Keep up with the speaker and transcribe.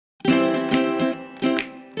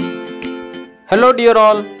Hello dear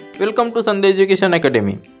all, welcome to Sandhya Education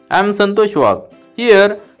Academy. I am Santosh Wag.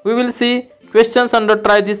 Here we will see questions under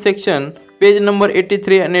try this section, page number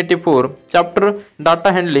 83 and 84, chapter data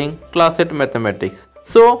handling, class 8 mathematics.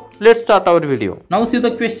 So let's start our video. Now see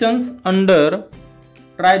the questions under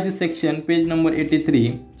try this section, page number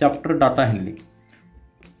 83, chapter data handling.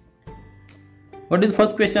 What is the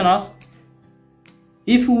first question asked?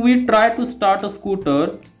 If we try to start a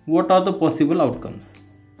scooter, what are the possible outcomes?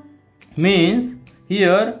 Means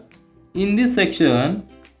here in this section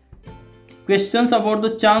questions about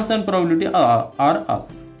the chance and probability are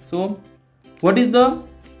asked. So what is the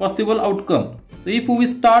possible outcome? So if we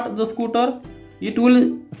start the scooter, it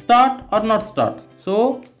will start or not start.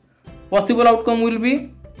 So possible outcome will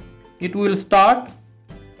be it will start,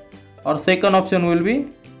 or second option will be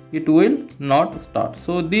it will not start.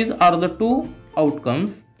 So these are the two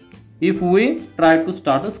outcomes if we try to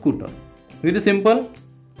start a scooter. Very simple.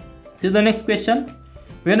 See the next question.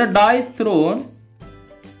 When a die is thrown,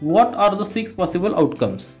 what are the 6 possible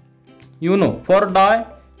outcomes? You know, for die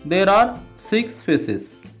there are 6 faces.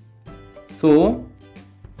 So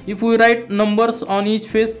if we write numbers on each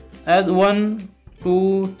face as 1,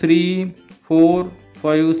 2, 3, 4,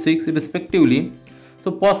 5, 6 respectively, so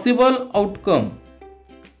possible outcome,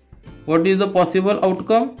 what is the possible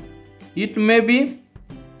outcome? It may be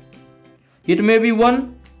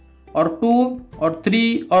 1 or 2 or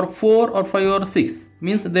 3 or 4 or 5 or 6.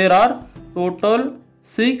 Means there are total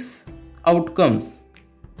 6 outcomes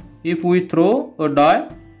if we throw a die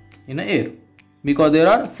in the air, because there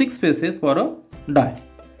are 6 faces for a die.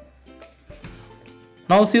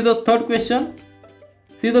 Now see the third question.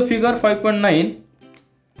 See the figure 5.9.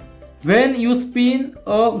 When you spin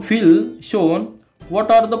a wheel shown, what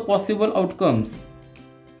are the possible outcomes?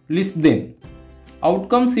 List them.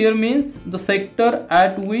 Outcomes here means the sector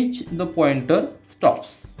at which the pointer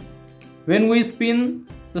stops. When we spin,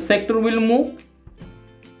 the sector will move.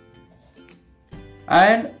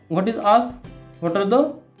 And what is asked? What are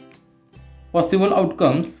the possible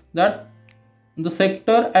outcomes? That the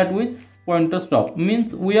sector at which pointer stops.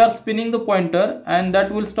 Means we are spinning the pointer and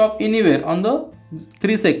that will stop anywhere on the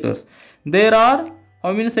 3 sectors. There are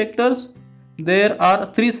how many sectors? There are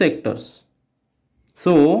 3 sectors.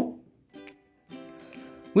 So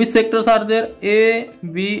which sectors are there? A,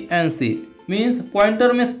 B and C. Means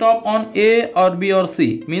pointer may stop on A or B or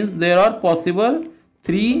C. Means there are possible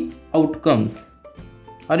 3 outcomes.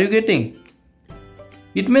 Are you getting?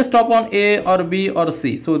 It may stop on A or B or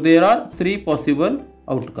C. So there are 3 possible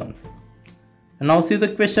outcomes. And now see the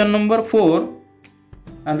question number 4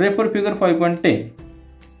 and refer figure 5.10.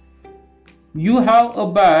 You have a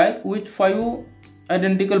bag with 5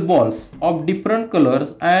 identical balls of different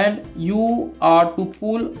colors and you are to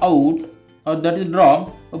pull out, or that is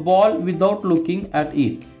drop, a ball without looking at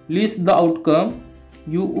it. List the outcome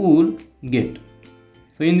you will get.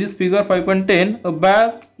 So in this figure 5.10, a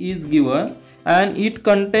bag is given and it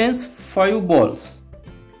contains 5 balls.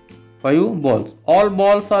 5 balls. All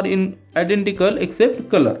balls are identical except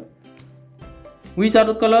color. Which are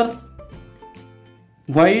the colors?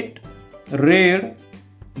 White, red,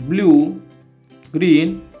 blue,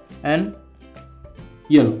 green and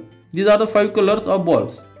yellow. These are the 5 colors of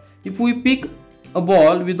balls. If we pick a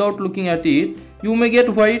ball without looking at it, you may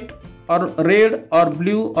get white or red or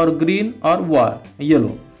blue or green or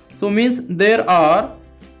yellow. So means there are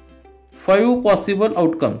 5 possible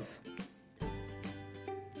outcomes.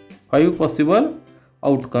 5 possible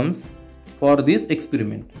outcomes for this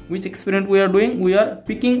experiment. Which experiment we are doing? We are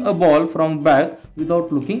picking a ball from bag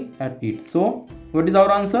without looking at it. So what is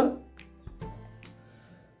our answer?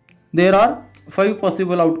 There are 5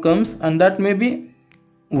 possible outcomes and that may be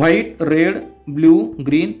white, red, blue,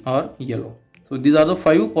 green or yellow. So these are the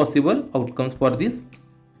 5 possible outcomes for this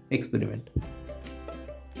experiment.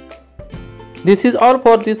 This is all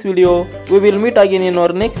for this video. We will meet again in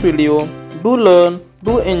our next video. Do learn,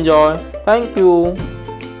 do enjoy. Thank you.